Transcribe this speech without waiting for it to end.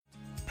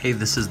Hey,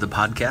 this is the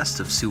podcast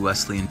of Sioux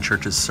Wesleyan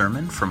Church's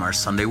sermon from our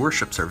Sunday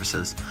worship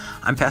services.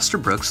 I'm Pastor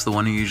Brooks, the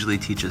one who usually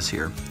teaches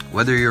here.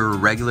 Whether you're a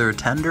regular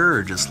attender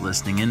or just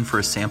listening in for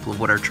a sample of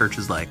what our church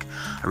is like,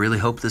 I really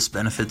hope this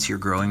benefits your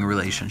growing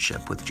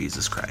relationship with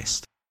Jesus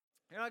Christ.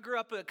 I grew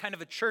up a kind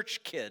of a church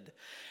kid,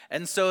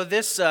 and so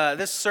this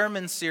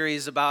sermon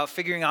series about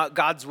figuring out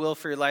God's will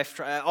for your life,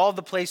 all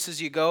the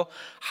places you go,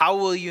 how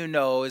will you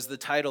know, is the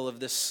title of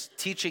this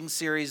teaching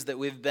series that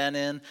we've been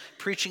in,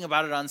 preaching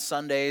about it on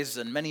Sundays,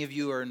 and many of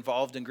you are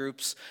involved in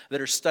groups that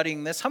are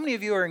studying this. How many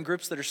of you are in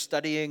groups that are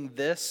studying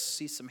this?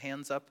 See some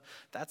hands up.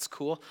 That's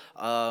cool.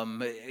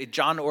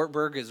 John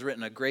Ortberg has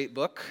written a great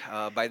book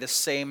by the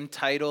same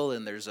title,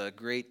 and there's a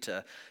great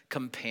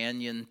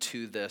companion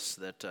to this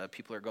that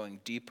people are going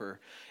deeper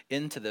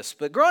into this.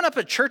 But growing up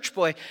a church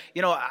boy,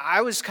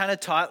 I was kind of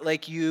taught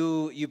like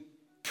you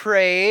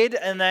prayed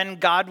and then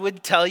God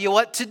would tell you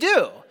what to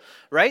do,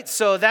 right?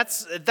 So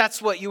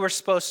that's what you were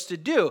supposed to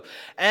do.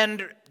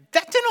 And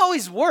that didn't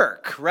always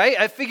work, right?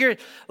 I figured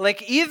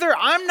like either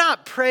I'm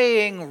not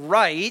praying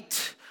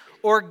right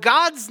or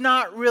God's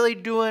not really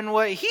doing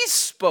what he's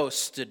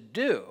supposed to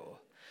do.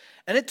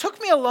 And it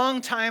took me a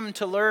long time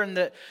to learn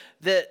that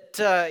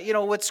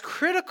what's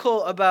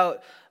critical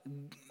about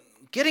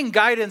getting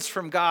guidance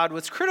from God,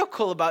 what's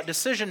critical about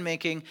decision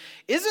making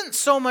isn't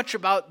so much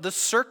about the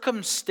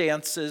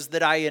circumstances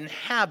that I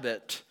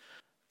inhabit,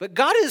 but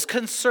God is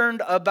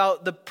concerned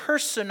about the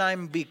person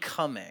I'm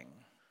becoming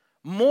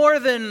more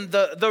than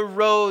the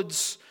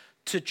roads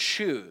to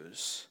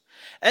choose.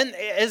 And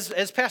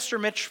as Pastor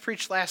Mitch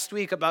preached last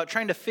week about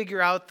trying to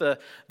figure out the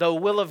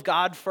will of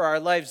God for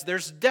our lives,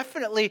 there's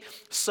definitely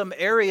some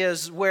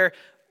areas where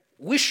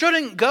we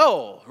shouldn't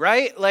go,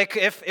 right? Like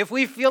if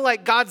we feel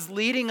like God's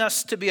leading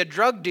us to be a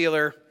drug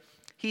dealer,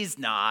 he's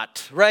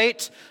not,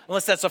 right?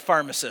 Unless that's a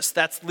pharmacist,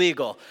 that's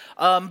legal.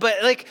 But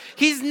like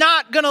he's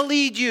not going to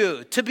lead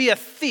you to be a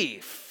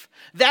thief.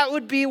 That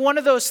would be one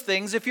of those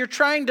things. If you're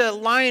trying to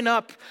line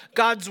up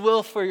God's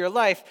will for your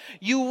life,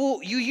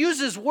 you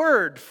use his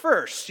word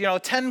first,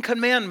 10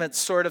 commandments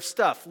sort of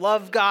stuff.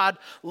 Love God,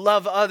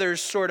 love others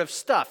sort of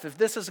stuff. If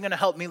this isn't going to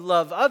help me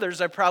love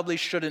others, I probably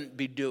shouldn't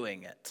be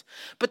doing it.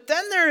 But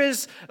then there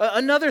is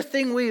another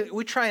thing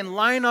we try and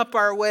line up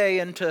our way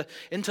into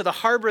the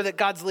harbor that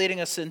God's leading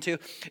us into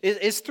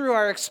is through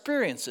our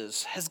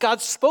experiences. Has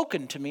God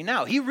spoken to me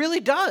now? He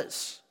really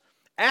does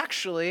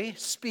actually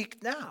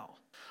speak now.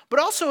 But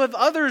also have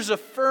others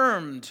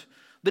affirmed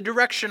the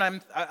direction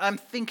I'm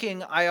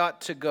thinking I ought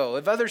to go.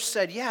 If others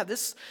said, yeah,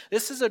 this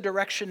is a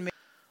direction.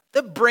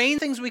 The brain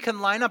things we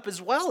can line up,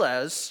 as well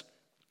as,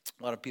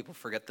 a lot of people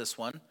forget this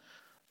one,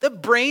 the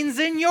brains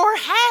in your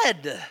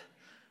head.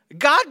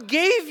 God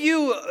gave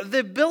you the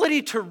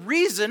ability to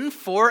reason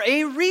for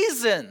a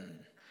reason.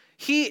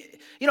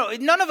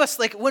 None of us,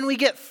 like when we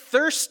get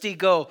thirsty,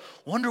 go,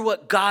 wonder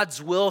what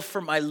God's will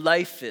for my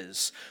life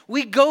is.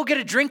 We go get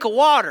a drink of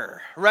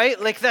water, right?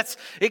 Like that's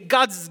it.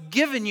 God's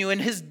given you in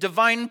his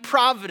divine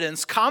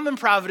providence, common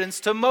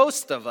providence to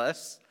most of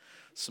us,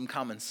 some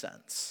common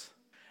sense.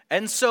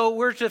 And so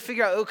we're to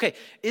figure out, okay,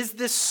 is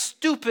this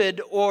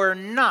stupid or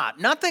not?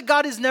 Not that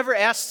God has never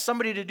asked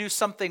somebody to do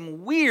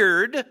something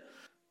weird.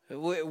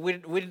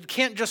 We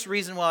can't just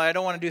reason, well, I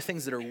don't want to do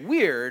things that are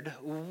weird.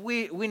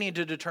 We need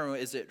to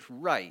determine, is it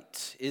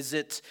right?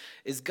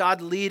 Is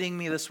God leading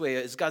me this way?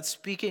 Is God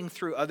speaking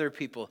through other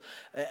people?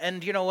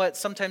 And you know what?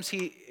 Sometimes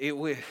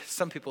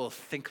some people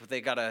think they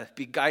got to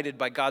be guided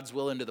by God's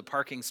will into the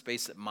parking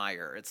space at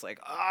Meijer. It's like,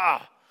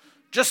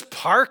 just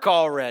park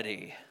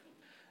already.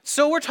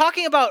 So we're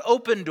talking about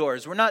open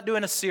doors. We're not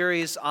doing a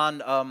series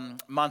on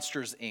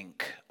Monsters,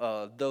 Inc.,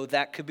 though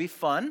that could be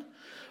fun.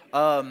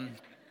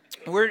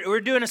 We're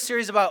doing a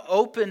series about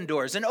open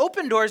doors. And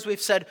open doors, we've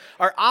said,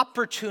 are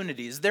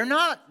opportunities. They're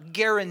not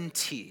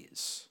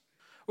guarantees.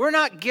 We're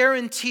not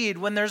guaranteed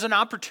when there's an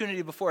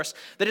opportunity before us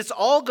that it's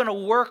all going to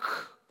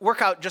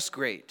work out just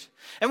great.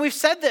 And we've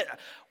said that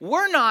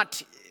we're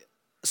not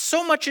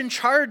so much in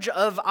charge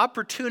of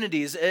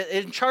opportunities,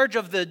 in charge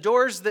of the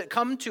doors that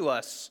come to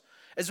us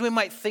as we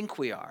might think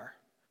we are.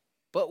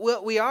 But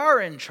what we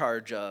are in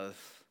charge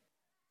of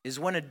is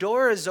when a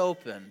door is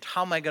opened,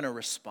 how am I going to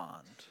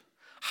respond?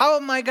 How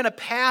am I going to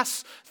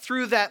pass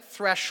through that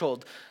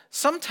threshold?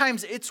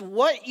 Sometimes it's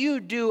what you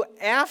do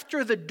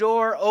after the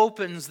door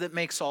opens that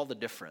makes all the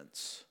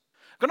difference.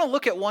 I'm going to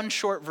look at one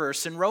short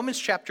verse in Romans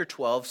chapter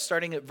 12,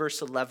 starting at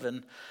verse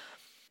 11.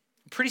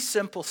 Pretty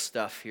simple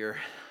stuff here.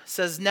 It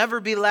says,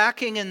 never be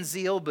lacking in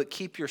zeal, but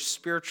keep your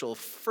spiritual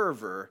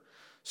fervor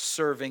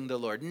serving the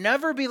Lord.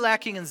 Never be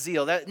lacking in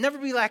zeal. Never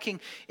be lacking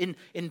in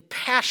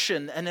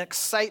passion and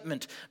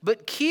excitement,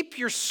 but keep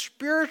your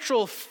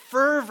spiritual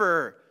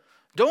fervor.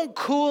 Don't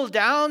cool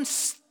down.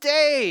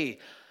 Stay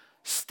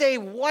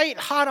white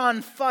hot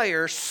on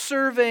fire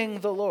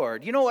serving the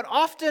Lord. You know what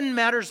often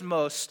matters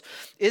most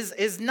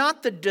is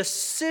not the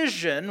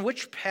decision,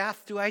 which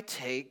path do I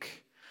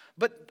take,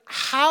 but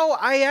how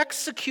I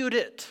execute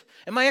it.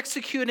 Am I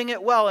executing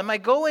it well?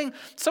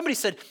 Somebody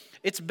said,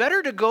 It's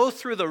better to go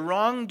through the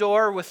wrong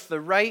door with the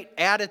right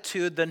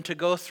attitude than to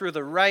go through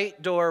the right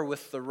door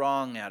with the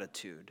wrong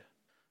attitude.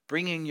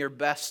 Bringing your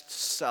best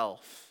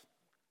self.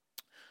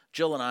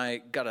 Jill and I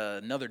got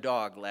another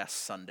dog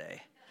last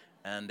Sunday,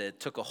 and it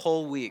took a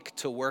whole week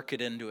to work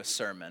it into a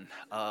sermon.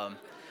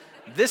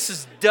 This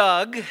is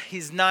Doug.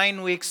 He's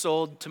 9 weeks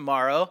old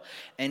tomorrow,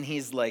 and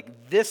he's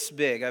like this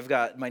big. I've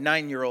got my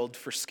 9-year-old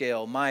for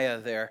scale, Maya,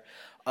 there.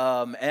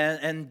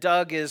 And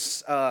Doug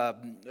is,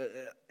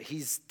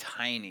 he's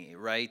tiny,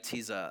 right?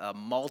 He's a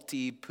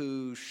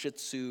Maltese Shih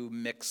Tzu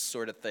mix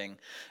sort of thing.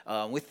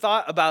 We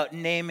thought about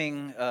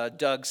naming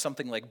Doug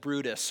something like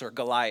Brutus or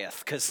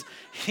Goliath, because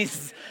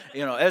he's,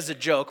 as a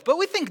joke. But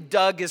we think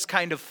Doug is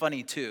kind of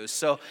funny too.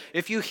 So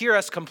if you hear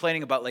us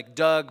complaining about like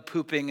Doug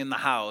pooping in the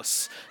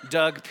house,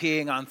 Doug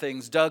peeing on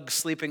things, Doug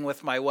sleeping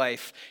with my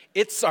wife,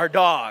 it's our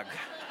dog,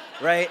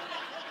 right?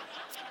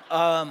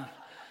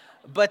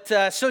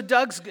 So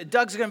Doug's going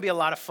to be a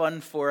lot of fun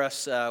for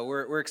us.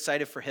 We're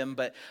excited for him.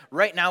 But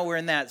right now we're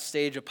in that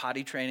stage of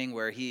potty training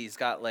where he's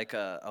got like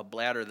a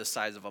bladder the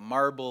size of a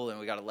marble, and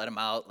we got to let him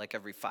out like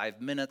every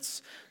 5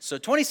 minutes. So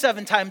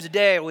 27 times a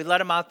day we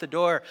let him out the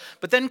door.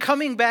 But then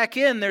coming back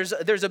in, there's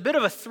a bit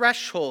of a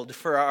threshold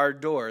for our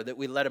door that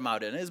we let him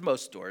out in, as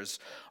most doors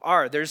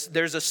are. There's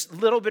a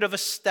little bit of a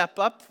step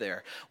up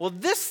there. Well,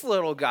 this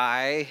little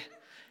guy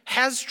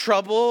has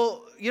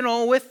trouble,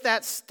 with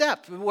that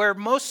step, where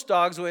most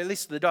dogs, or at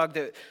least the dog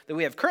that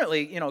we have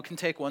currently, can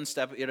take one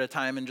step at a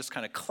time and just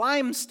kind of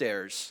climb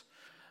stairs.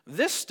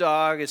 This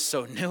dog is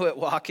so new at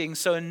walking,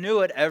 so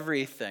new at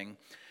everything,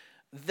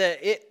 that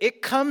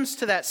it comes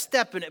to that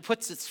step and it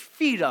puts its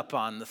feet up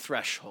on the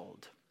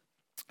threshold.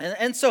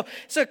 And so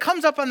it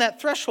comes up on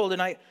that threshold,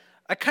 and I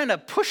kind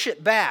of push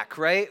it back,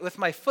 right, with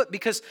my foot,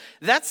 because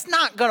that's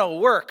not going to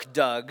work,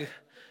 Doug.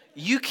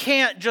 You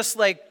can't just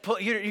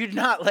you're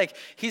not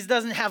he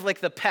doesn't have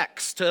the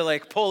pecs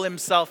to pull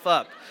himself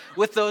up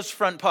with those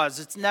front paws.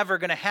 It's never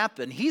going to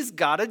happen. He's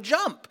got to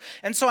jump.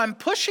 And so I'm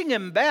pushing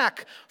him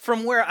back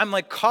from where I'm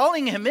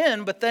calling him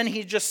in, but then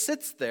he just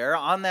sits there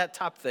on that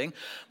top thing.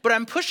 But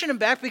I'm pushing him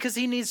back because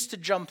he needs to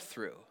jump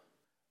through.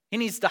 He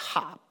needs to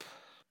hop.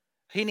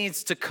 He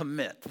needs to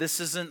commit. This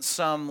isn't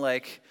some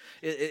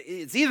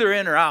it's either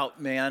in or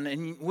out, man,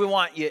 and we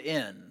want you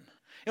in.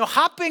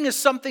 Hopping is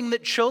something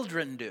that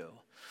children do.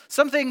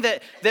 Something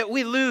that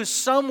we lose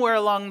somewhere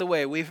along the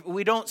way.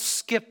 We don't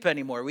skip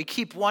anymore. We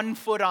keep one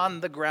foot on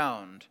the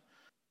ground.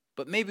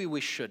 But maybe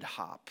we should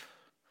hop.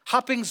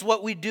 Hopping's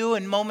what we do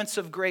in moments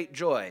of great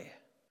joy.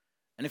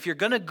 And if you're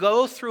going to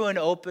go through an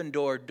open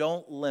door,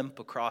 don't limp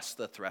across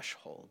the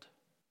threshold.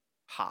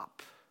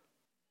 Hop.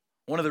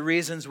 One of the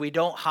reasons we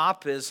don't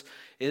hop is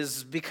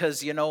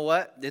because, you know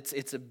what?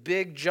 It's a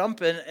big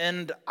jump,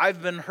 and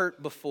I've been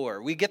hurt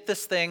before. We get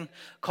this thing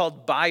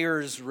called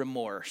buyer's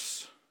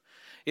remorse.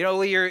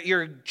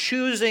 You're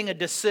choosing a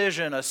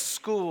decision, a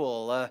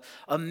school,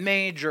 a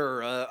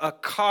major, a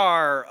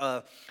car,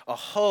 a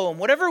home,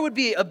 whatever would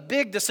be a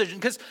big decision.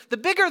 Because the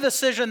bigger the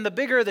decision, the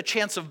bigger the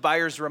chance of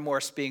buyer's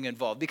remorse being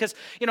involved. Because,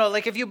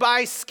 if you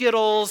buy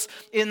Skittles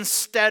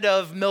instead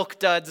of Milk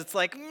Duds, it's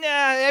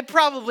it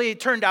probably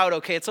turned out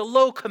okay. It's a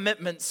low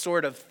commitment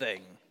sort of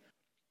thing.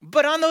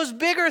 But on those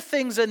bigger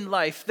things in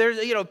life, there's,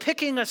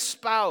 picking a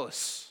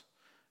spouse,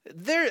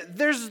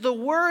 There's the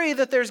worry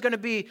that there's going to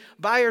be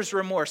buyer's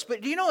remorse.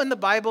 But in the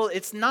Bible,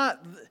 there's not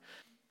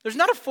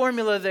a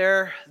formula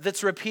there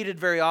that's repeated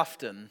very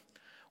often,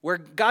 where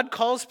God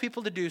calls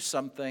people to do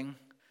something,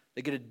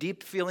 they get a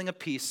deep feeling of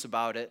peace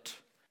about it,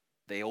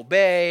 they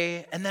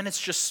obey, and then it's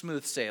just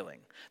smooth sailing.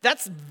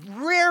 That's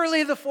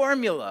rarely the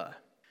formula.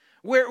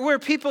 Where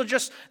people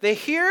just, they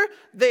hear,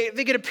 they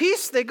get a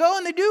peace, they go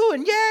and they do,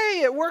 and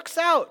yay, it works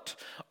out.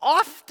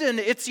 Often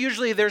it's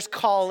usually there's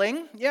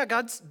calling. Yeah,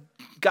 God's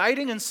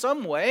guiding in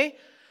some way,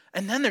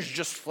 and then there's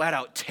just flat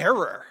out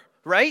terror,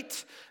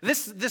 right?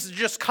 This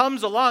just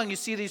comes along. You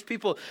see these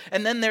people,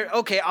 and then they're,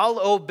 okay, I'll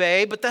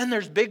obey, but then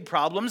there's big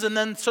problems, and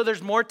then so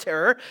there's more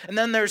terror, and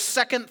then there's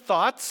second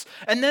thoughts,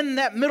 and then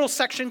that middle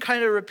section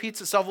kind of repeats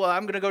itself. Well,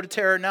 I'm going to go to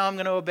terror, now I'm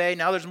going to obey,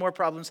 now there's more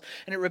problems,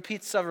 and it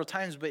repeats several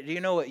times. But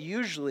it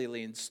usually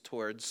leads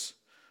towards,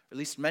 or at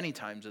least many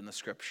times in the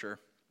scripture,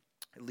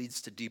 it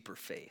leads to deeper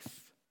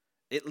faith.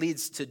 It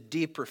leads to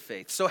deeper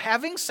faith. So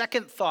having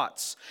second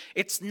thoughts,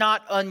 it's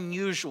not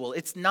unusual.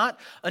 It's not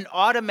an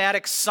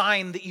automatic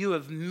sign that you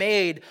have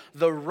made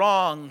the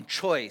wrong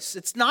choice.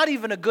 It's not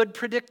even a good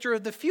predictor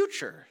of the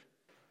future.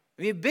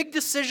 Big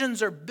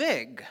decisions are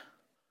big.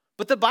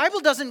 But the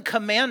Bible doesn't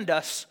command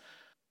us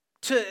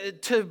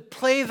to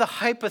play the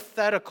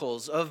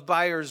hypotheticals of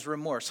buyer's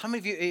remorse. How many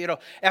of you,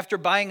 after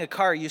buying a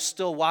car, you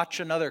still watch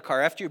another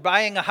car? After you're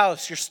buying a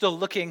house, you're still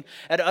looking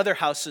at other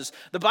houses.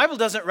 The Bible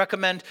doesn't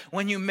recommend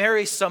when you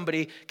marry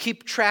somebody,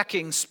 keep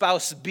tracking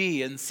spouse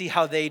B and see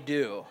how they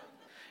do.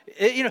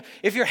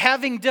 If you're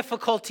having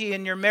difficulty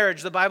in your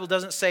marriage, the Bible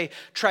doesn't say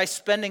try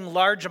spending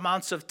large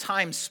amounts of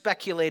time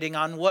speculating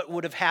on what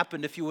would have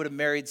happened if you would have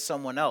married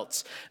someone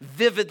else.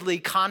 Vividly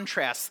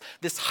contrasts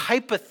this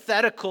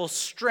hypothetical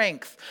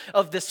strength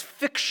of this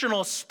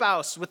fictional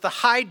spouse with the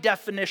high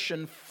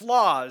definition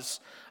flaws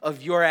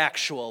of your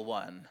actual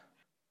one.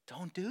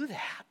 Don't do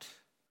that.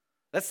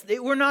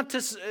 We're not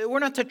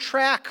to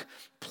track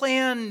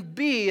plan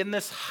B in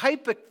this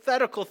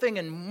hypothetical thing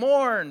and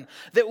mourn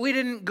that we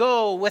didn't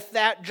go with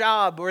that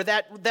job or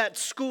that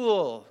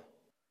school.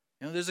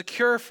 There's a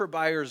cure for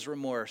buyer's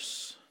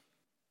remorse.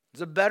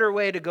 There's a better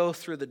way to go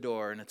through the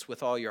door, and it's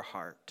with all your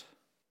heart.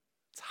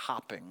 It's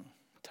hopping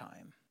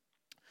time.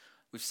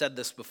 We've said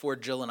this before,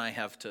 Jill and I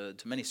have to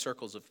many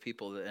circles of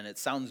people, and it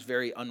sounds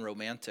very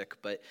unromantic,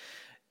 but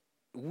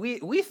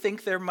we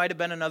think there might have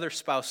been another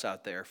spouse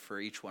out there for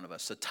each one of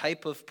us, a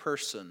type of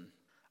person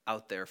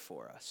out there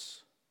for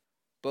us.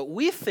 But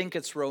we think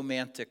it's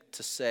romantic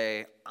to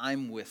say,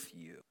 I'm with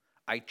you.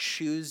 I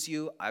choose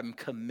you. I'm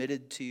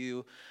committed to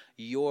you.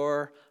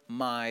 You're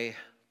my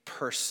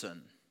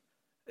person.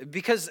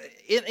 Because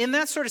in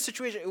that sort of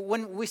situation,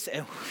 when we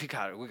say, we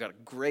got a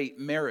great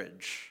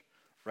marriage,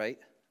 right?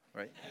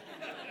 Right?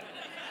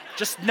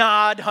 Just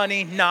nod,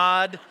 honey,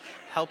 nod.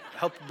 Help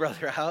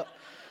brother out.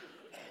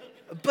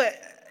 But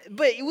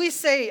we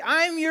say,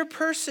 I'm your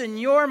person,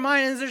 you're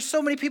mine. And there's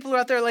so many people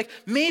out there like,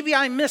 maybe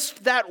I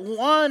missed that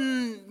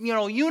one,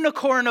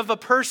 unicorn of a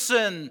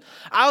person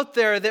out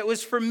there that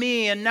was for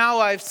me. And now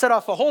I've set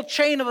off a whole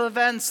chain of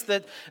events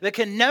that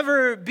can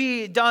never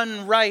be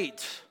done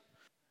right.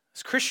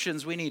 As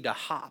Christians, we need to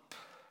hop.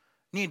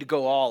 We need to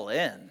go all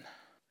in.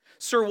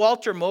 Sir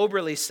Walter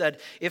Moberly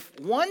said, if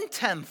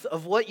 1/10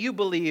 of what you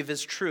believe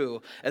is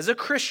true, as a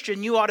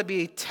Christian, you ought to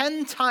be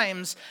 10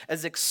 times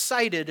as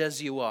excited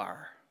as you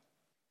are.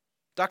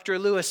 Dr.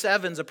 Lewis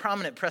Evans, a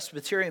prominent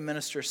Presbyterian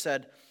minister,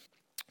 said,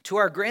 to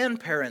our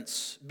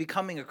grandparents,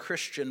 becoming a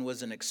Christian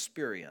was an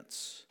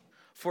experience.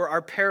 For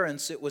our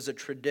parents, it was a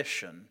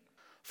tradition.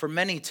 For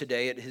many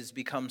today, it has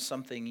become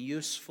something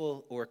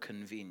useful or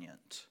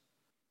convenient.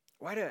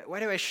 Why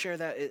do I share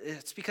that?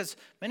 It's because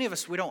many of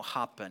us, we don't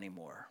hop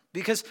anymore.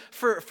 Because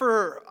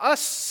for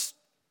us,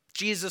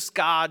 Jesus,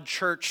 God,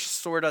 church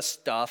sort of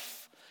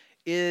stuff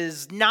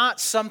is not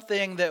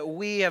something that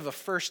we have a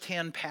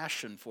firsthand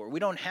passion for.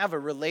 We don't have a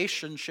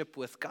relationship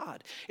with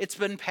God. It's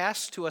been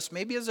passed to us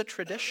maybe as a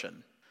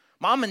tradition.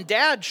 Mom and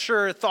dad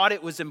sure thought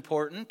it was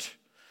important.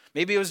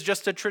 Maybe it was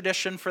just a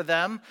tradition for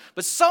them.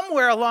 But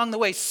somewhere along the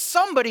way,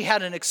 somebody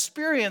had an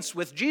experience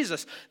with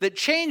Jesus that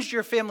changed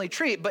your family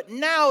tree. But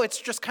now it's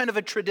just kind of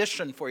a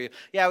tradition for you.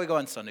 Yeah, we go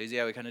on Sundays.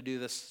 Yeah, we kind of do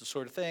this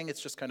sort of thing. It's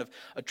just kind of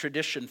a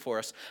tradition for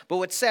us. But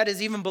what's sad is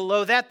even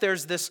below that,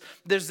 there's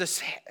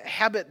this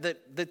habit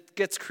that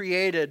gets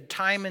created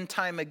time and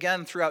time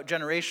again throughout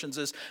generations.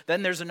 Is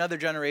then there's another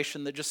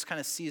generation that just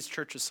kind of sees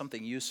church as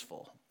something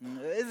useful.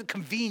 It's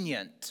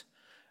convenient,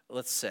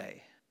 let's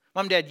say.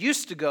 Mom and Dad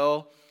used to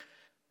go,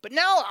 but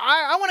now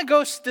I want to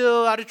go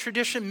still out of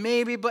tradition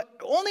maybe, but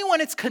only when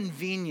it's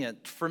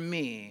convenient for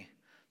me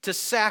to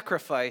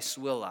sacrifice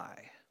will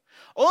I.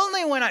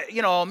 Only when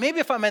maybe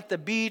if I'm at the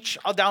beach,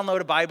 I'll download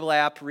a Bible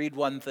app, read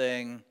one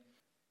thing.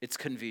 It's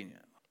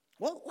convenient.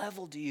 What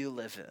level do you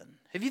live in?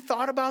 Have you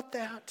thought about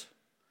that?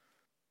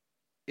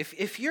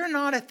 If you're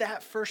not at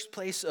that first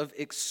place of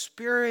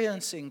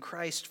experiencing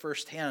Christ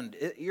firsthand,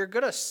 you're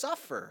going to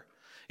suffer.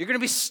 You're going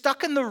to be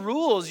stuck in the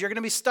rules. You're going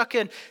to be stuck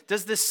in,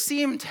 does this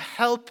seem to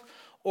help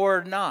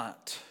or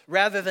not,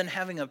 rather than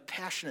having a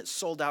passionate,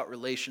 sold-out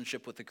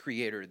relationship with the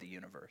creator of the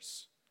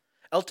universe.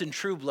 Elton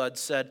Trueblood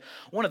said,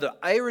 one of the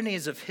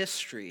ironies of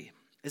history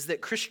is that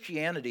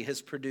Christianity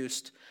has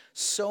produced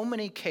so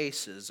many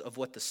cases of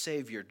what the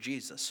Savior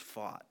Jesus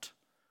fought.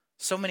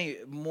 So many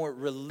more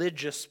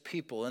religious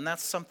people, and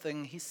that's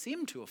something he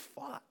seemed to have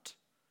fought.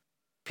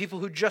 People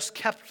who just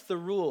kept the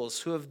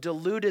rules, who have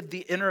diluted the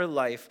inner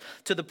life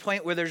to the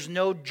point where there's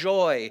no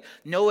joy,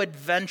 no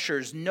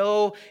adventures,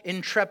 no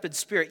intrepid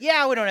spirit.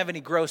 Yeah, we don't have any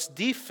gross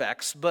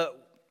defects,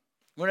 but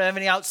we don't have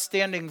any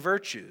outstanding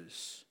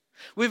virtues.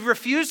 We've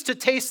refused to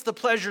taste the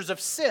pleasures of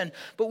sin,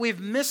 but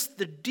we've missed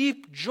the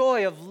deep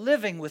joy of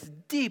living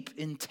with deep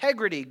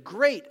integrity,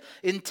 great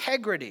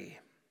integrity.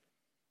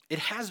 It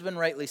has been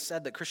rightly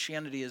said that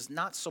Christianity is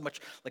not so much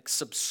like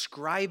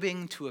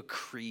subscribing to a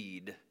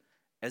creed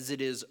as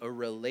it is a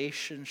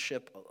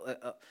relationship.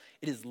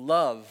 It is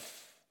love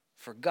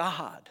for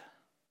God,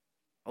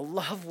 a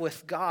love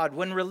with God.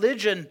 When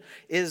religion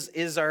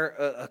is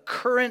our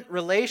current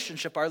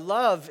relationship, our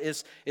love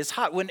is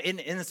hot. When in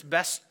its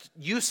best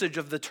usage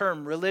of the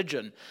term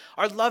religion,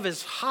 our love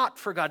is hot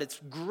for God. It's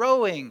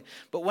growing.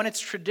 But when it's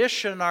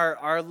tradition,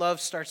 our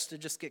love starts to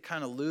just get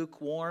kind of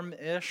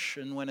lukewarm-ish.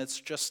 And when it's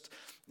just,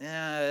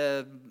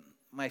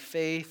 my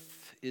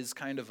faith is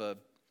kind of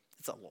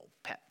it's a little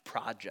pet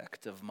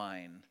project of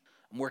mine.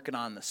 I'm working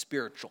on the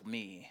spiritual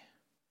me.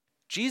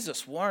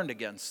 Jesus warned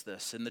against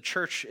this in the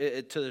church,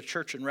 to the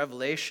church in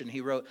Revelation. He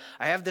wrote,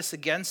 I have this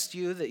against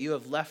you that you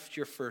have left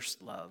your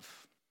first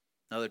love.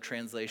 Another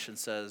translation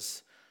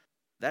says,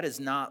 that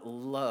is not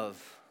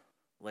love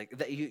Like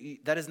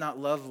that is not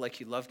love like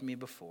you loved me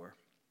before.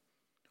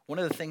 One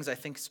of the things I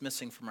think is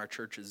missing from our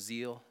church is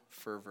zeal,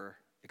 fervor,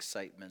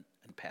 excitement,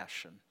 and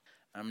passion.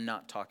 I'm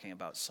not talking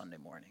about Sunday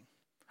morning.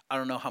 I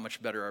don't know how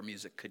much better our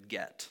music could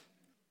get.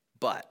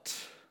 But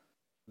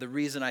the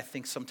reason I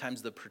think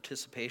sometimes the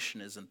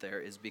participation isn't there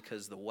is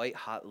because the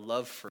white-hot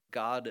love for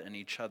God and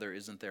each other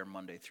isn't there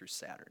Monday through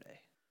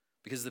Saturday.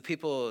 Because the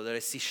people that I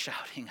see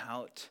shouting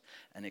out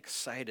and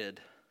excited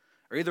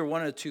are either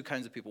one of the two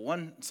kinds of people.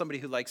 One, somebody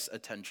who likes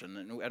attention,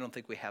 and I don't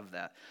think we have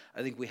that.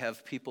 I think we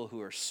have people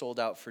who are sold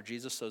out for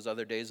Jesus those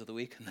other days of the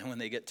week, and then when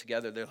they get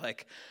together, they're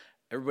like,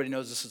 everybody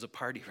knows this is a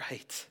party,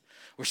 right?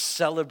 We're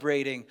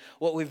celebrating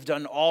what we've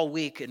done all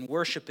week in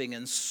worshiping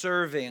and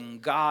serving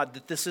God,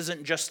 that this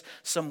isn't just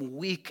some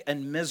weak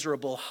and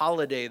miserable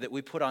holiday that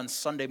we put on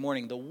Sunday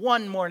morning, the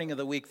one morning of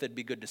the week that'd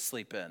be good to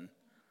sleep in.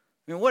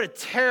 I mean, what a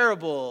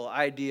terrible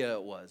idea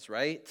it was,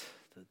 right?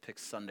 To pick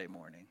Sunday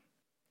morning.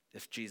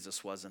 If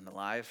Jesus wasn't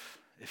alive,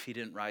 if he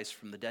didn't rise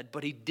from the dead,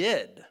 but he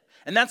did.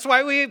 And that's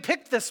why we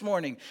picked this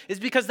morning, is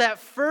because that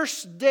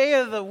first day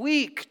of the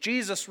week,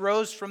 Jesus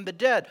rose from the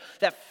dead.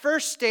 That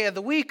first day of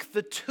the week,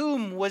 the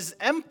tomb was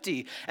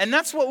empty. And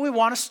that's what we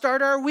want to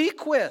start our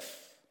week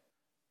with.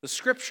 The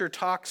scripture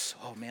talks,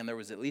 oh man, there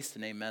was at least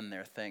an amen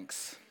there,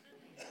 thanks.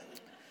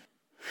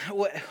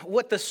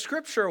 What the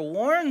scripture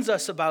warns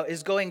us about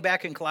is going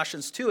back in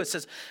Colossians 2. It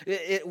says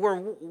we're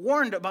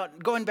warned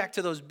about going back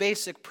to those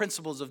basic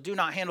principles of do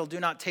not handle, do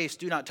not taste,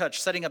 do not touch,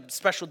 setting up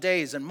special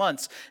days and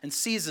months and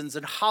seasons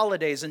and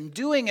holidays and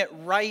doing it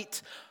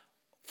right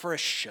for a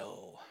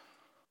show.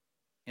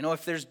 You know,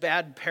 if there's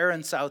bad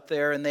parents out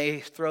there and they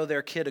throw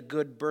their kid a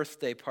good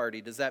birthday party,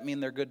 does that mean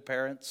they're good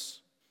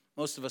parents?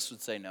 Most of us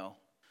would say no.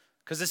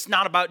 Because it's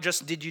not about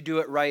just did you do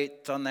it right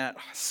on that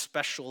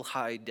special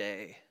high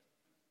day.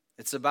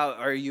 It's about,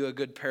 are you a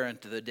good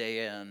parent the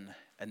day in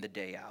and the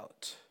day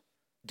out?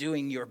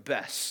 Doing your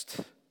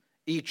best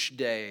each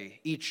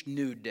day, each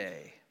new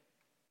day.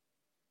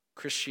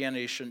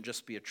 Christianity shouldn't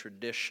just be a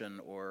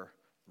tradition or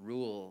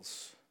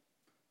rules.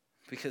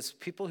 Because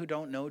people who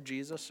don't know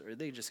Jesus, or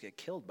they just get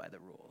killed by the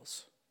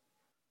rules.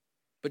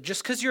 But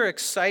just because you're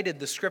excited,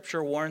 the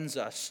scripture warns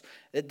us,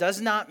 it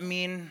does not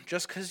mean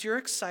just because you're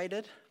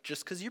excited,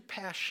 just because you're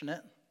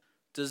passionate,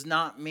 does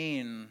not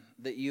mean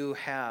that you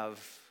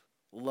have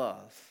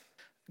love.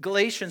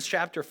 Galatians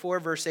chapter 4,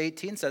 verse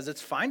 18 says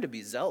it's fine to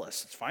be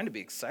zealous. It's fine to be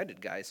excited,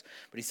 guys.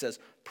 But he says,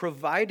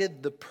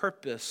 provided the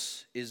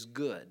purpose is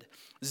good.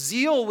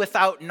 Zeal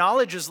without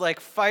knowledge is like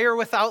fire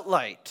without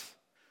light.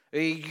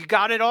 You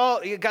got it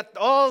all. You got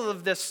all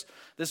of this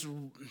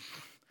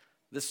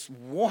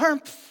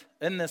warmth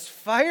and this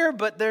fire,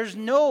 but there's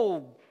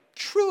no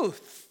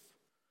truth.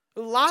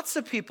 Lots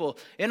of people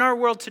in our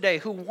world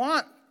today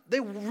they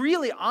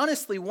really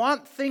honestly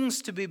want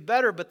things to be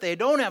better, but they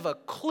don't have a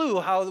clue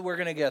how we're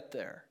going to get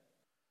there.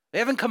 They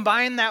haven't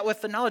combined that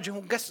with the knowledge.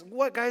 And guess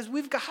what, guys?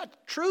 We've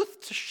got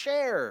truth to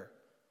share.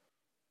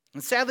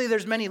 And sadly,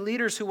 there's many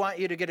leaders who want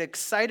you to get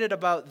excited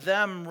about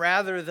them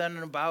rather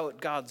than about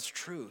God's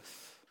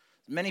truth.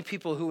 Many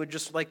people who would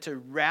just like to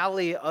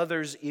rally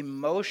others'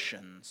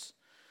 emotions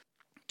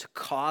to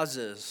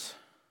causes.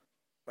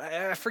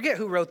 I forget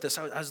who wrote this.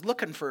 I was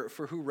looking for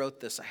who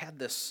wrote this. I had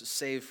this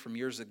saved from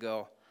years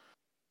ago.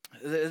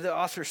 The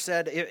author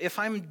said, if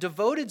I'm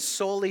devoted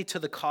solely to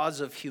the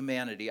cause of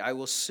humanity, I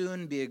will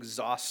soon be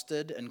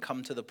exhausted and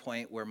come to the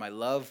point where my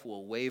love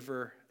will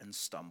waver and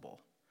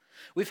stumble.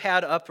 We've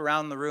had up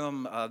around the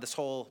room this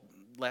whole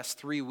last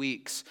 3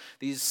 weeks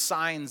these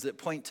signs that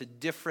point to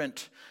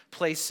different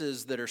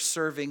places that are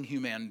serving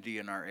humanity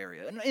in our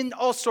area, and in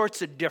all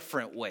sorts of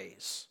different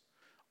ways.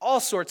 All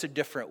sorts of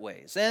different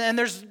ways. And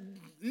there's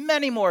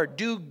many more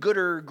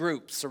do-gooder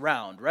groups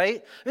around,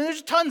 right? I mean,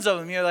 there's tons of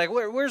them. You're like,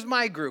 where's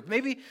my group?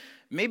 Maybe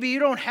you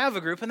don't have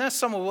a group, and that's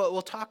some of what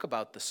we'll talk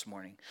about this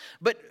morning.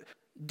 But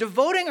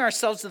devoting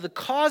ourselves to the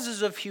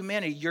causes of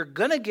humanity, you're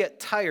going to get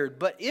tired.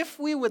 But if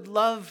we would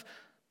love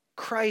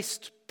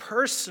Christ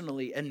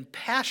personally and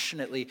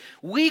passionately,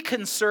 we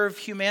can serve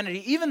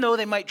humanity, even though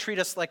they might treat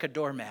us like a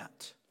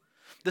doormat.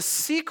 The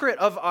secret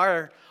of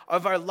our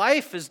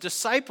life as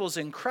disciples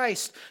in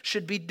Christ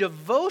should be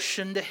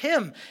devotion to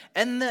Him.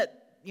 And that,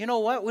 you know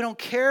what, we don't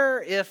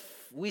care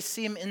if we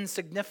seem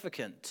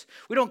insignificant.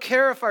 We don't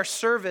care if our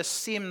service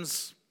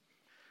seems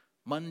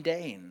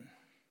mundane.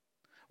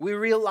 We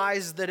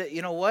realize that,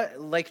 you know what,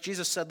 like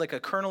Jesus said, like a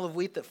kernel of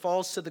wheat that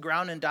falls to the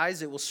ground and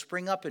dies, it will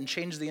spring up and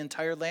change the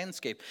entire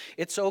landscape.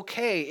 It's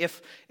okay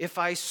if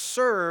I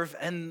serve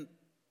and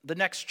the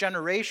next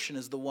generation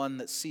is the one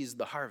that sees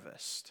the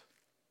harvest.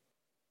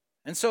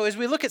 And so as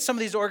we look at some of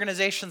these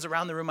organizations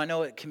around the room, I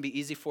know it can be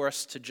easy for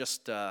us to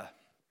just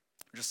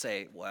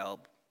say, well,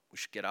 we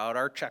should get out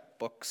our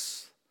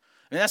checkbooks.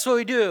 I mean, that's what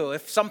we do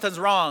if something's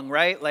wrong,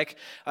 right? Like,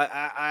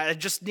 I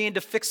just need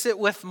to fix it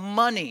with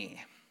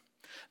money.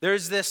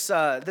 There's this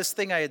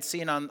thing I had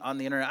seen on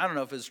the internet. I don't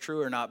know if it's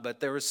true or not, but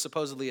there was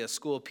supposedly a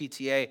school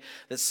PTA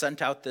that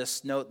sent out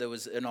this note that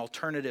was an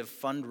alternative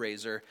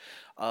fundraiser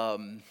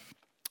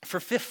For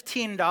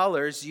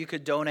 $15, you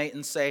could donate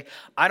and say,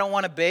 I don't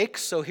want to bake,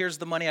 so here's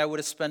the money I would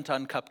have spent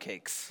on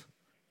cupcakes.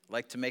 I'd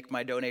like to make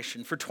my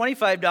donation. For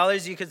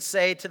 $25, you could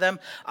say to them,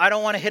 I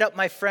don't want to hit up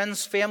my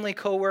friends, family,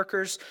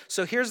 coworkers,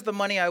 so here's the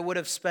money I would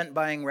have spent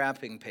buying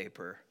wrapping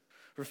paper.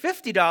 For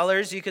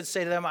 $50, you could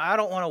say to them, I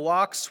don't want to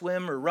walk,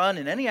 swim, or run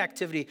in any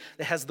activity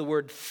that has the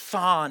word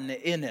fun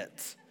in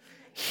it.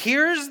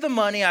 Here's the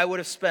money I would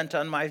have spent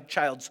on my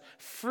child's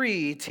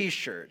free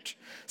t-shirt.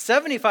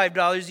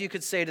 $75, you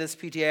could say to this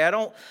PTA, I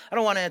don't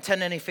want to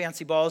attend any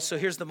fancy balls, so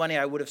here's the money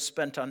I would have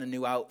spent on a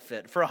new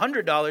outfit. For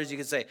 $100, you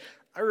could say,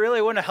 I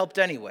really wouldn't have helped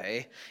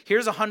anyway.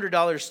 Here's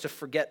 $100 to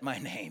forget my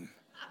name.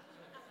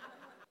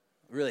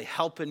 Really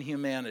helping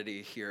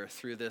humanity here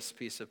through this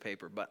piece of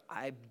paper. But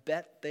I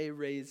bet they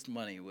raised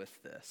money with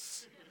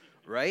this,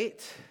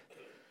 right?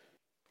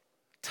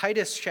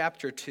 Titus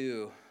chapter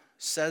 2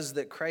 says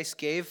that Christ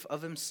gave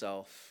of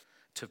himself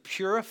to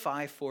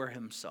purify for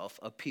himself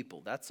a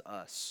people. That's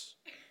us.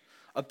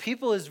 A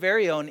people his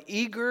very own,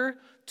 eager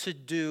to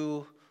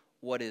do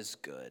what is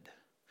good.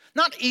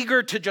 Not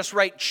eager to just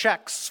write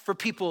checks for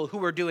people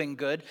who are doing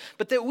good,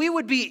 but that we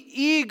would be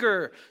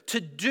eager to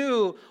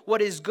do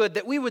what is good.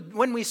 That we would,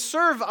 when we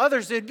serve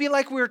others, it would be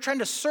like we were trying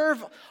to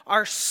serve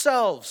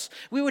ourselves.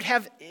 We would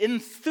have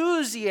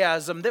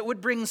enthusiasm that would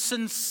bring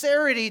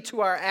sincerity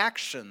to our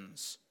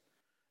actions.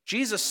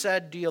 Jesus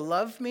said, do you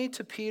love me,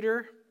 to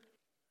Peter?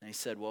 And he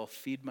said, well,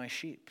 feed my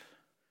sheep.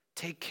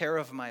 Take care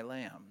of my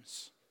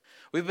lambs.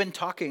 We've been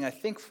talking, I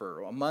think,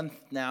 for a month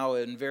now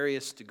in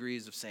various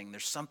degrees of saying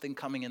there's something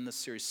coming in this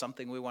series,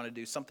 something we want to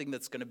do, something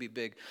that's going to be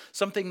big,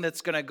 something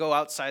that's going to go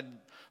outside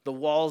the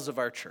walls of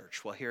our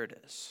church. Well, here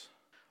it is.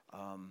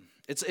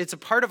 It's a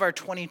part of our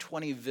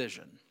 2020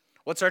 vision.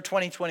 What's our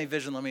 2020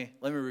 vision? Let me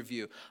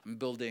review. I'm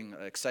building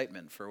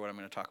excitement for what I'm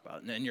going to talk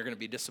about, and you're going to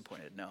be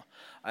disappointed. No,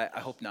 I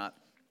hope not.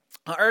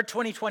 Our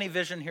 2020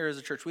 vision here as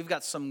a church, we've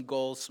got some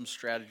goals, some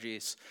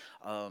strategies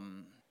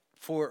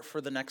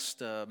for the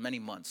next many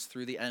months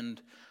through the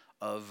end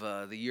of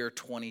the year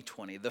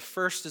 2020. The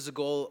first is a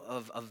goal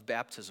of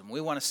baptism. We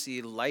want to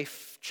see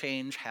life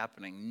change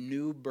happening,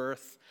 new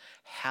birth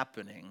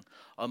happening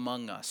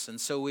among us.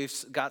 And so we've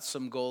got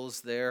some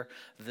goals there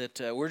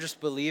that we're just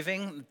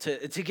believing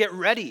to get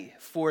ready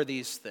for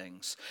these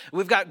things.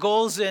 We've got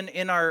goals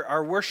in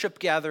our worship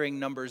gathering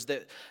numbers,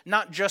 that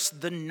not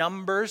just the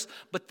numbers,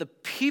 but the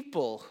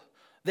people,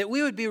 that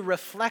we would be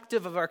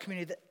reflective of our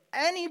community, that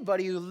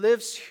anybody who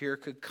lives here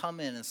could come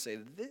in and say,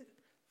 they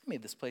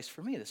made this place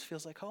for me. This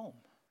feels like home.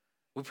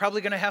 We're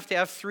probably going to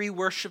have 3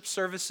 worship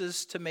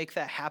services to make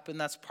that happen.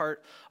 That's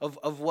part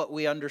of what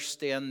we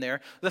understand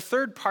there. The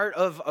third part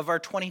of our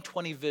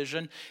 2020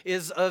 vision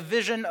is a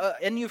vision,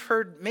 and you've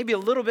heard maybe a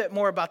little bit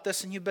more about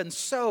this, and you've been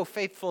so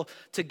faithful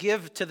to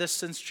give to this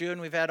since June.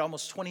 We've had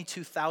almost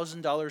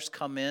 $22,000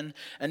 come in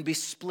and be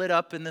split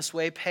up in this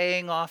way,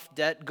 paying off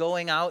debt,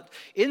 going out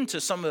into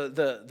some of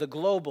the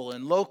global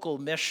and local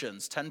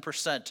missions.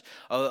 10%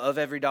 of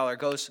every dollar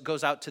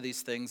goes out to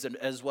these things, and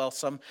as well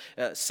some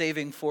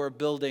saving for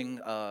building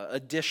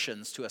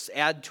additions to us,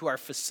 add to our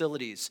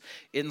facilities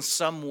in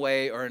some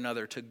way or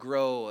another to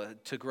grow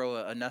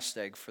a nest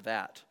egg for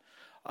that.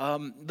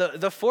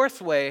 The fourth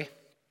way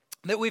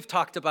that we've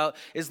talked about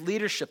is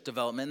leadership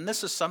development. And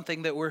this is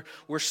something that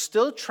we're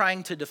still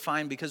trying to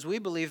define, because we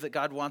believe that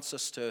God wants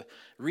us to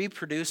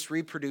reproduce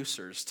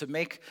reproducers, to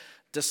make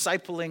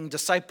discipling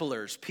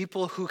disciplers,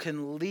 people who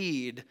can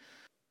lead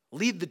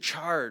the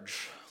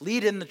charge,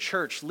 lead in the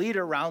church, lead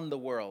around the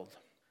world.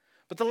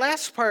 But the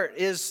last part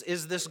is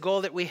this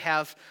goal that we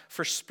have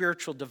for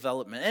spiritual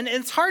development. And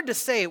it's hard to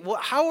say, well,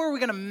 how are we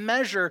going to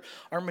measure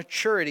our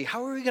maturity?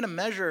 How are we going to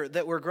measure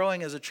that we're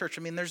growing as a church?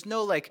 I mean, there's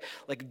no like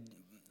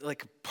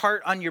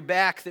part on your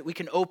back that we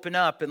can open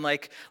up and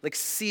like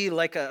see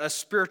like a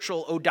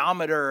spiritual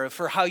odometer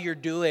for how you're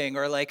doing,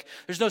 or like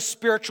there's no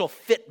spiritual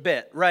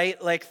Fitbit,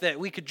 right? Like that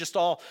we could just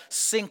all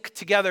sync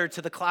together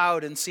to the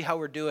cloud and see how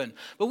we're doing.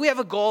 But we have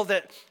a goal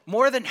that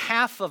more than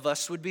half of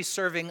us would be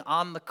serving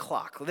on the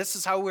clock. This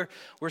is how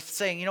we're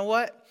saying, you know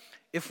what?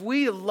 If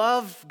we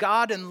love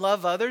God and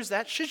love others,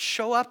 that should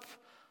show up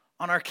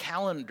on our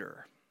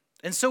calendar.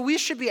 And so we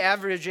should be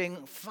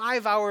averaging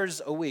 5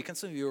 hours a week. And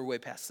some of you are way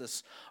past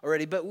this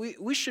already, but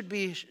we should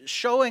be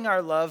showing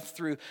our love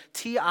through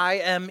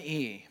TIME.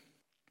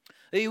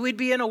 That we'd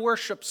be in a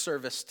worship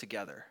service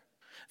together.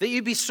 That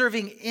you'd be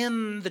serving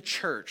in the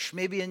church,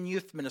 maybe in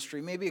youth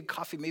ministry, maybe in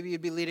coffee, maybe you'd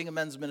be leading a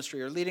men's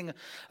ministry, or leading,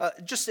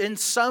 just in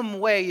some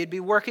way, you'd be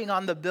working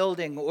on the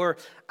building, or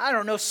I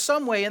don't know,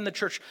 some way in the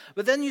church.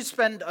 But then you'd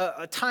spend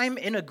a time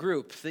in a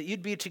group, that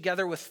you'd be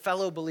together with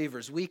fellow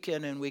believers week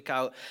in and week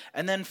out.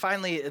 And then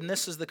finally, and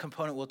this is the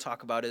component we'll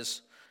talk about,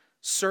 is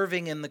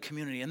serving in the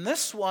community. And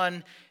this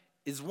one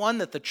is one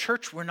that the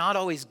church, we're not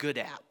always good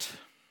at.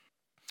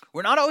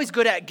 We're not always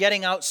good at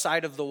getting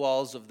outside of the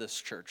walls of this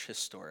church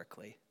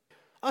historically.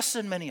 Us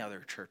and many other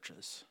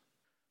churches,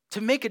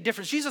 to make a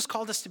difference. Jesus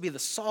called us to be the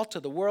salt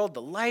of the world,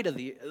 the light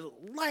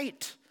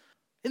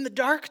in the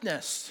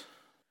darkness.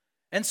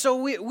 And so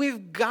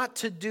we've got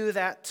to do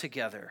that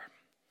together.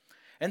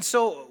 And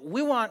so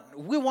we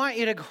want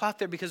you to go out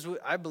there because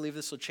I believe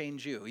this will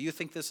change you. You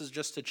think this is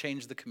just to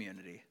change the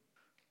community.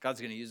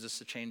 God's going to use this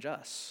to change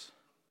us.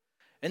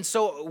 And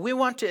so we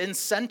want to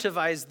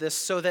incentivize this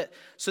so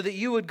that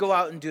you would go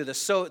out and do this.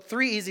 So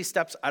 3 easy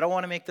steps. I don't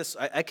want to make this,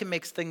 I can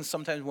make things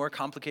sometimes more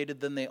complicated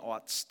than they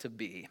ought to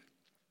be.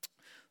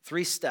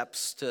 3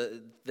 steps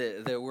to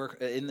the work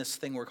in this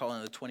thing we're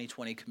calling the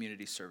 2020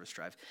 Community Service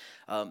Drive.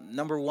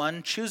 Number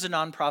 1, choose a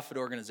nonprofit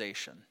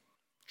organization.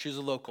 Choose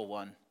a local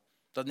one.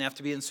 Doesn't have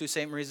to be in Sault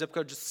Ste. Marie zip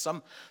code, just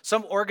some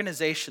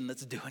organization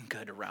that's doing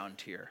good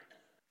around here.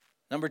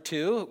 Number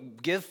 2,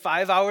 give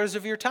 5 hours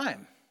of your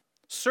time.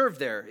 Serve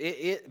there.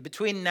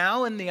 Between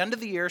now and the end of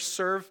the year,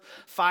 serve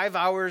 5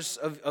 hours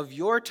of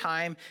your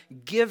time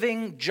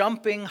giving,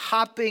 jumping,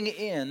 hopping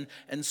in,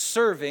 and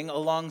serving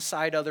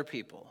alongside other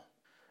people.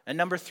 And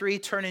number 3,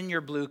 turn in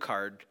your blue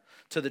card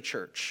to the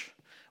church.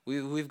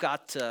 We've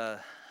got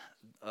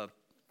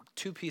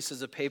 2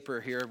 pieces of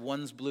paper here.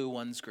 One's blue,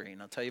 one's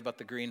green. I'll tell you about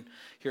the green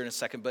here in a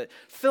second. But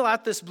fill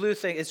out this blue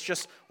thing. It's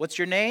just, what's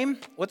your name?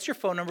 What's your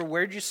phone number?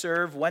 Where did you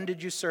serve? When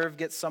did you serve?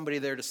 Get somebody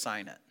there to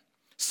sign it.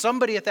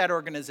 Somebody at that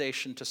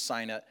organization to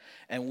sign it,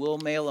 and we'll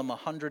mail them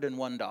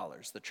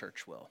 $101, the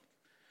church will.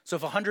 So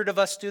if 100 of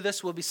us do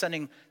this, we'll be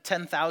sending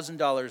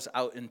 $10,000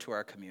 out into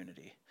our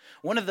community.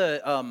 One of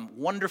the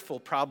wonderful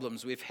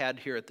problems we've had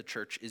here at the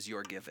church is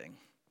your giving.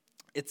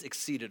 It's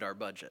exceeded our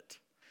budget.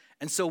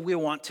 And so we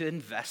want to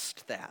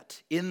invest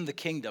that in the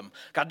kingdom.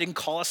 God didn't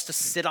call us to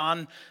sit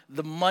on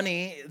the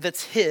money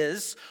that's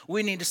His.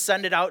 We need to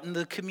send it out in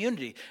the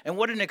community. And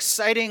what an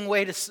exciting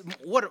way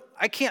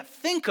I can't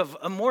think of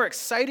a more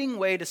exciting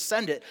way to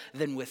send it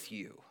than with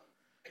you.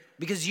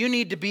 Because you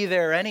need to be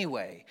there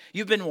anyway.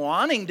 You've been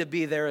wanting to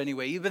be there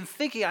anyway. You've been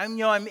thinking,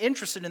 I'm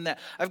interested in that.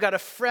 I've got a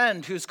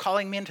friend who's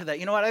calling me into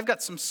that. You know what? I've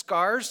got some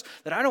scars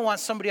that I don't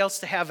want somebody else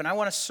to have, and I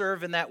want to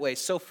serve in that way.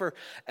 So for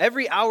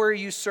every hour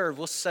you serve,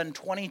 we'll send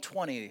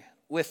 2020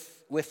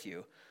 with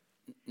you.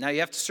 Now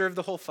you have to serve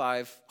the whole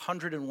 5,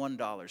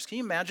 $101. Can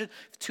you imagine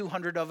if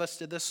 200 of us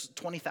did this,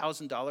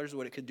 $20,000,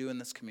 what it could do in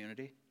this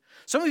community?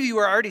 Some of you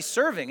are already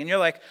serving, and you're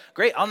like,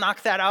 great, I'll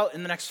knock that out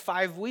in the next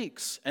 5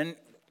 weeks. And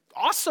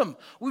awesome.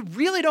 We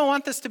really don't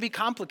want this to be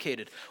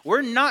complicated.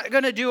 We're not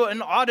going to do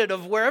an audit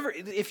of wherever.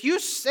 If you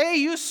say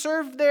you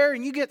served there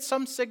and you get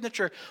some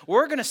signature,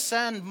 we're going to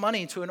send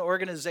money to an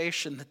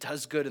organization that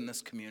does good in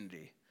this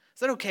community.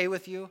 Is that okay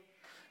with you?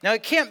 Now,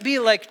 it can't be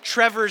like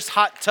Trevor's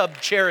Hot Tub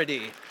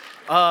Charity.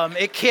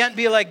 It can't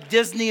be like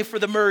Disney for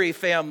the Murray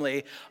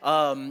family.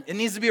 It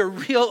needs to be a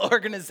real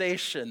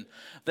organization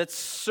that's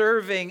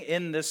serving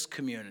in this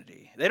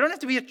community. They don't have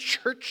to be a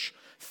church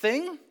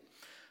thing.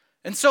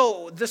 And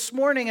so this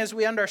morning, as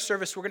we end our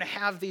service, we're going to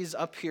have these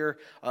up here.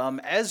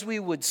 As we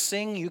would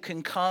sing, you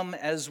can come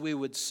as we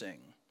would sing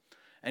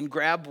and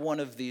grab one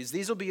of these.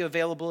 These will be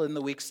available in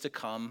the weeks to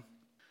come.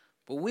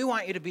 But we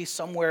want you to be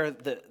somewhere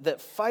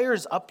that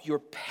fires up your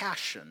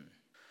passion,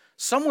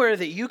 somewhere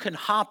that you can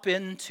hop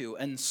into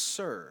and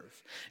serve.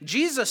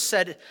 Jesus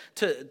said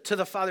to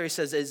the Father, He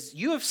says, as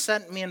you have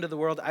sent me into the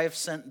world, I have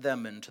sent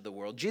them into the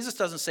world. Jesus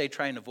doesn't say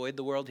try and avoid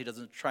the world. He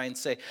doesn't try and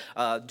say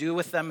do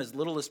with them as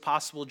little as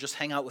possible. Just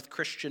hang out with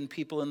Christian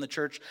people in the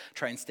church.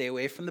 Try and stay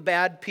away from the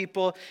bad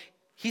people.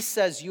 He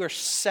says you are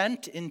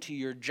sent into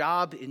your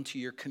job, into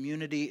your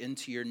community,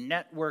 into your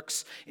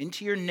networks,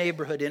 into your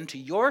neighborhood, into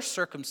your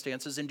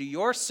circumstances, into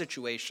your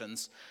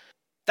situations.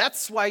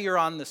 That's why you're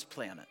on this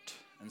planet.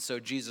 And so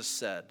Jesus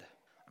said,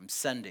 I'm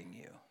sending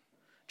you.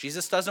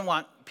 Jesus doesn't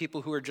want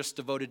people who are just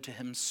devoted to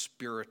Him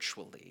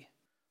spiritually,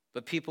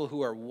 but people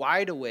who are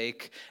wide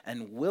awake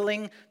and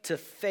willing to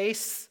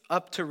face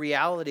up to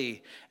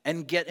reality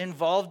and get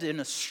involved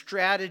in a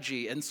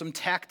strategy and some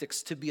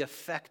tactics to be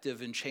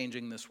effective in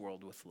changing this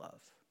world with love.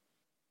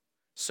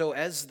 So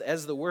as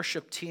the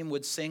worship team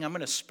would sing, I'm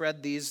going to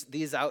spread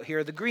these out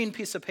here. The green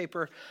piece of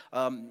paper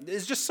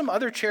is just some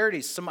other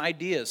charities, some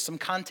ideas, some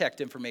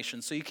contact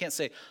information. So you can't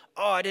say,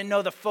 oh, I didn't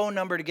know the phone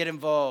number to get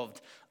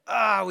involved.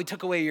 We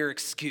took away your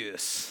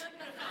excuse.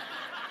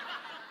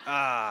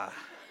 Call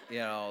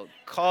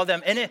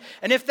them. And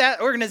if that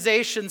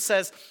organization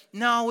says,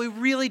 no, we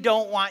really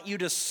don't want you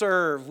to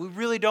serve. We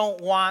really don't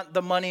want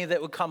the money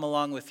that would come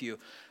along with you.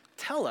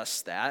 Tell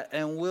us that,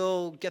 and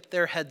we'll get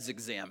their heads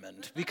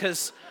examined.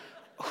 Because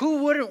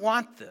who wouldn't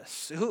want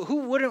this? Who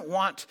wouldn't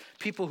want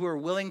people who are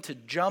willing to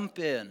jump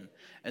in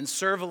and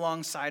serve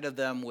alongside of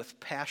them with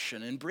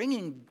passion and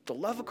bringing the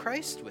love of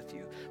Christ with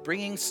you,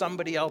 bringing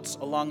somebody else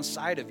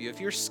alongside of you. If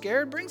you're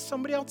scared, bring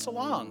somebody else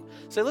along.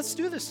 Say, let's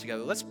do this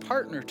together. Let's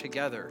partner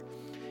together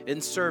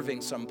in serving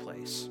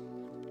someplace.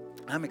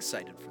 I'm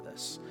excited for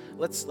this.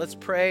 Let's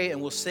pray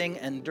and we'll sing,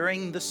 and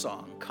during the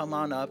song, come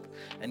on up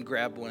and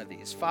grab one of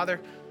these.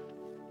 Father,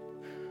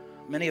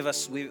 many of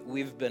us,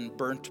 we've been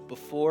burnt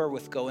before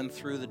with going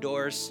through the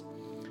doors.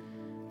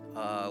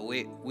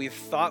 We've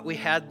thought we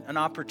had an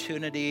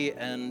opportunity,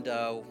 and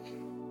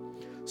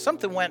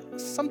something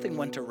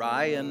went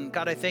awry. And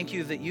God, I thank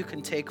you that you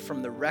can take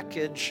from the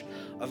wreckage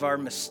of our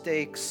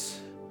mistakes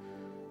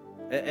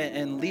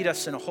and lead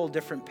us in a whole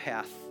different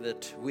path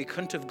that we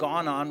couldn't have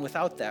gone on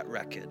without that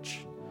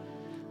wreckage.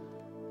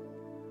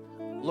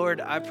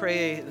 Lord, I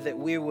pray that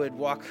we would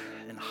walk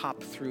and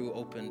hop through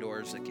open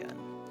doors again.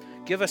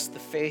 Give us the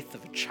faith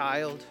of a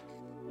child.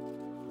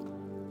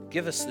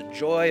 Give us the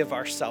joy of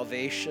our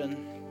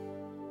salvation.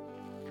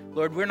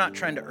 Lord, we're not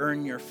trying to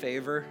earn your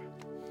favor.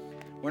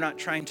 We're not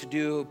trying to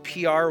do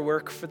PR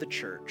work for the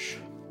church.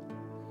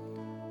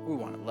 We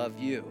want to love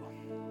you.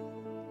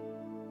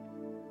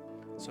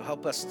 So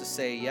help us to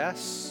say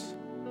yes.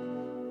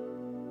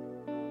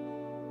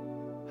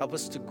 Help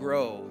us to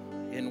grow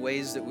in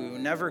ways that we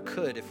never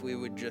could if we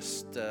would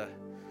just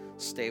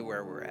stay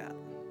where we're at.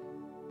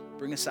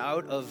 Bring us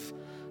out of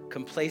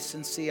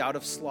complacency, out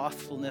of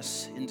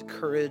slothfulness, into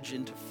courage,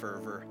 into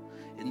fervor,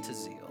 into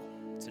zeal.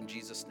 It's in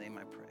Jesus' name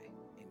I pray.